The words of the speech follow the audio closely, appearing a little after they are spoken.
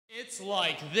It's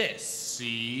like this,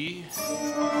 see?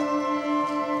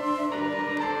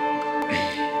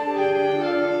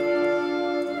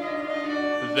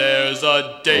 There's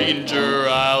a danger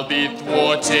I'll be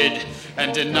thwarted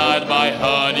and denied my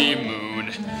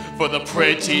honeymoon. For the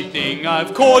pretty thing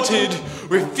I've courted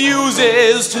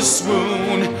refuses to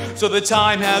swoon. So the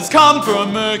time has come for a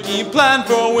murky plan,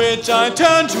 for which I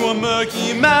turn to a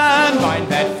murky man. Find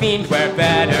that fiend we're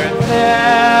better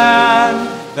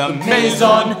than the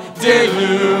Maison de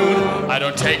Lune. I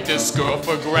don't take this girl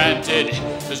for granted.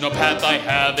 There's no path I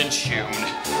haven't hewn.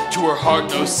 To her heart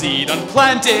no seed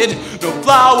unplanted, no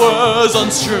flowers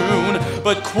unstrewn.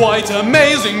 But quite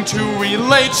amazing to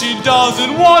relate, she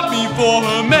doesn't want me for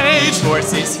her mate.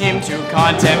 Forces him to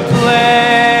contemplate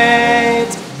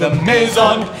the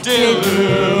Maison de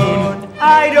Lune.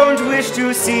 I don't wish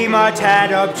to seem a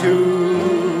tad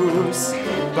obtuse,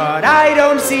 but I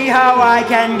don't see how I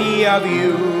can be of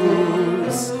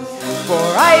use. For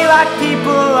I lock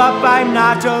people up, I'm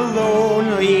not a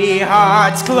lonely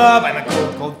hearts club. I'm a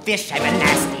cold fish, I'm a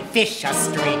nasty fish, a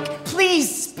streak. Please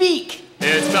speak!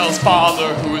 It's Belle's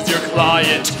father who's your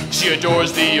client. She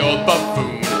adores the old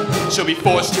buffoon. She'll be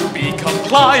forced to be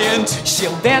compliant.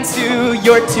 She'll dance to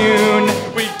your tune.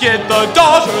 We get the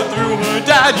daughter through her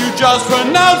dad. You just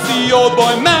pronounce the old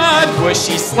boy mad. Was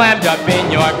she slammed up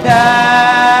in your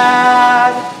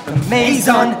path? The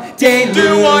Maison de Lune.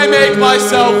 Do I make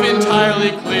myself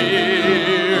entirely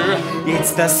clear?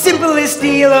 It's the simplest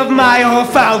deal of my whole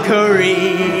foul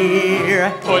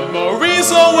career. Put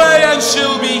Maurice away and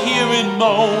she'll be here in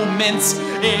moments,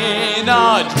 in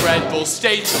a dreadful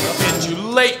state to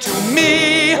capitulate to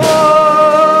me.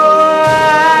 Oh,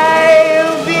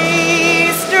 I'll be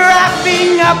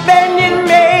strapping up an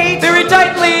inmate Very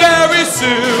tightly, very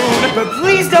soon. but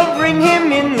please don't bring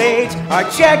him in late. Our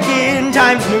check-in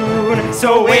time's noon.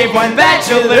 So wave one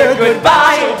bachelor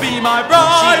goodbye. She'll be my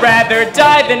bride. She'd rather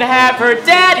die than have her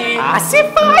daddy. I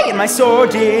sit by in my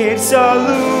sordid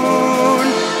saloon.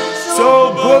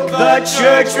 So book the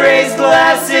church, raise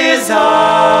glasses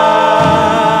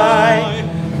high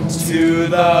to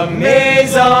the maid.